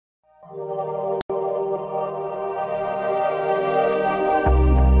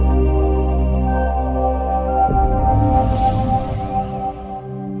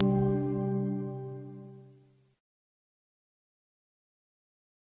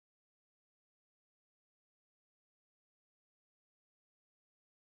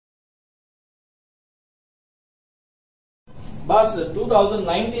Boss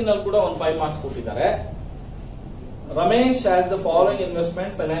 2019 ಅಲ್ಲಿ ಕೂಡ ಒಂದು 5 ಮಾರ್ಕ್ಸ್ ಕೊಟ್ಟಿದ್ದಾರೆ. Ramesh has the following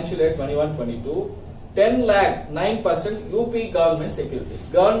investment financial year 21-22 10 lakh 9% UP government securities.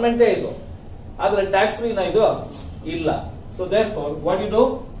 Government ಇದು, ಆದ್ರೆ ಟ್ಯಾಕ್ಸ್ ಫ್ರೀ ನ ಇದು ಇಲ್ಲ. So there for what you do,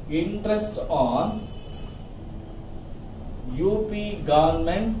 interest on UP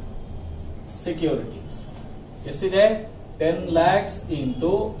government securities ಎಷ್ಟಿದೆ, 10 lakhs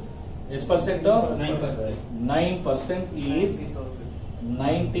into ಎಷ್ಟು ಪರ್ಸೆಂಟ್, 9% ಈಸ್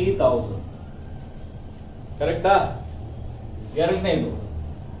 90,000. ಕರೆಕ್ಟಾ? ಎರಡನೇದು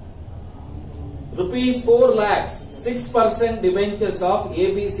rupees 4 lakhs 6% debentures of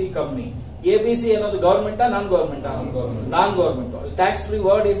ABC company. ABC ಅನ್ನೋದು government non government? Non government. Tax free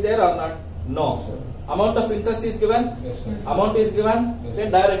word is there are not? No. Amount of interest is given? Yes, sir. Amount is given? Yes, then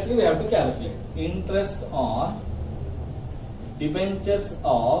directly we have to calculate. Interest on debentures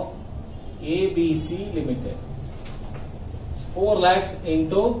of ABC Limited. 4 lakhs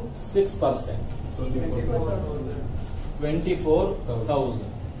into 6%. 24,000.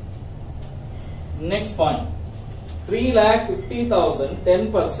 Next point. 3,50,000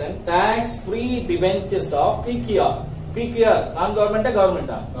 10% tax free debentures of PQR. PQR non-government government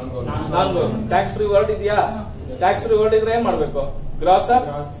non-government tax free word ಇದೆಯಾ? tax free word ಇದ್ರೆ ಏನ್ ಮಾಡಬೇಕು? gross up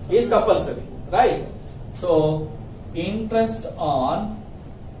is compulsory, right? So interest on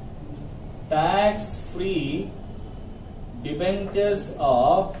tax free debentures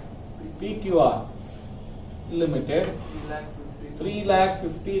of PQR Limited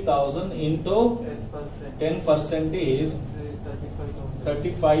 3,50,000 into 10% is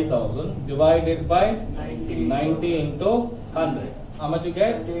 35,000 divided by 90 into 100. How much you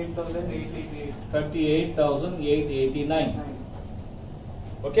get? 38,889.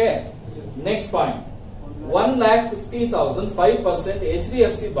 Okay. Next point. 1,50,000 5%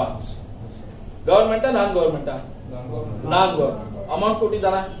 HDFC bonds. Government or non-government? Non-government. Amount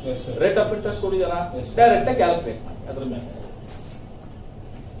ಕೊಟ್ಟಿದ್ದಾರಾ? Rate of interest ಕೊಟ್ಟಿದ್ದಾರಾ? Direct calculate ಮಾಡಿ ಅದರ ಮೇಲೆ.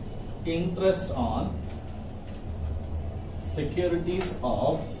 Interest on securities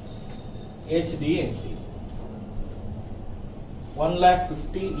of HDFC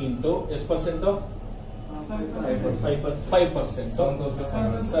 1,50,000 into S percent of 5%. So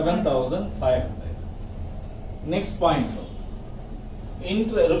 7,500. Next point.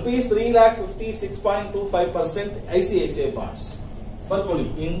 Rupees 3,50,000 6.25% ICICI bonds. Purple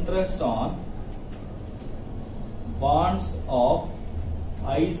interest on bonds of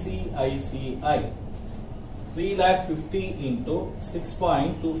ICICI 3,50,000 into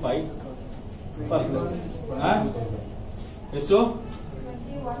 6.25 per ಎಷ್ಟು?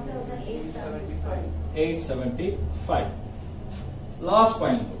 875. Last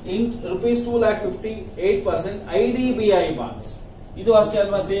point. In rupees 2,50,000 8% IDBI bonds. ಇದು ಅಷ್ಟೇ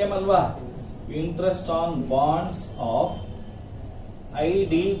ಅಲ್ವಾ? Same ಅಲ್ವಾ? Interest on bonds of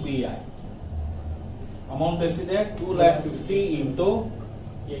IDBI amount ಎಷ್ಟಿದೆ? 2,50,000 into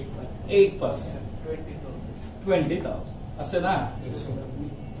 8% 20,000. ಅಷ್ಟೇನಾ?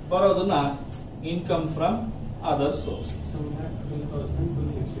 ಬರೋದನ್ನ income from other source.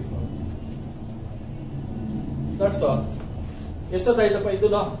 That's all. ಎಷ್ಟೊತ್ತಾಯ್ತಪ್ಪ ಇದು?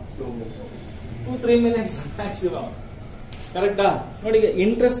 2-3 minutes maximum. ಕರೆಕ್ಟಾ? ನೋಡಿ,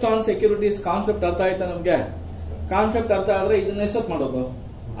 ಇಂಟ್ರೆಸ್ಟ್ ಆನ್ ಸೆಕ್ಯೂರಿಟೀಸ್ ಕಾನ್ಸೆಪ್ಟ್ ಅರ್ಥ ಆಯ್ತಾ ನಮ್ಗೆ? ಕಾನ್ಸೆಪ್ಟ್ ಅರ್ಥ ಆದ್ರೆ ಇದನ್ನ ಎಷ್ಟೊತ್ತು ಮಾಡೋದು?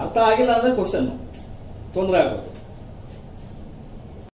 ಅರ್ಥ ಆಗಿಲ್ಲ ಅಂದ್ರೆ ಕ್ವಶನ್ ತೊಂದರೆ ಆಗೋದು.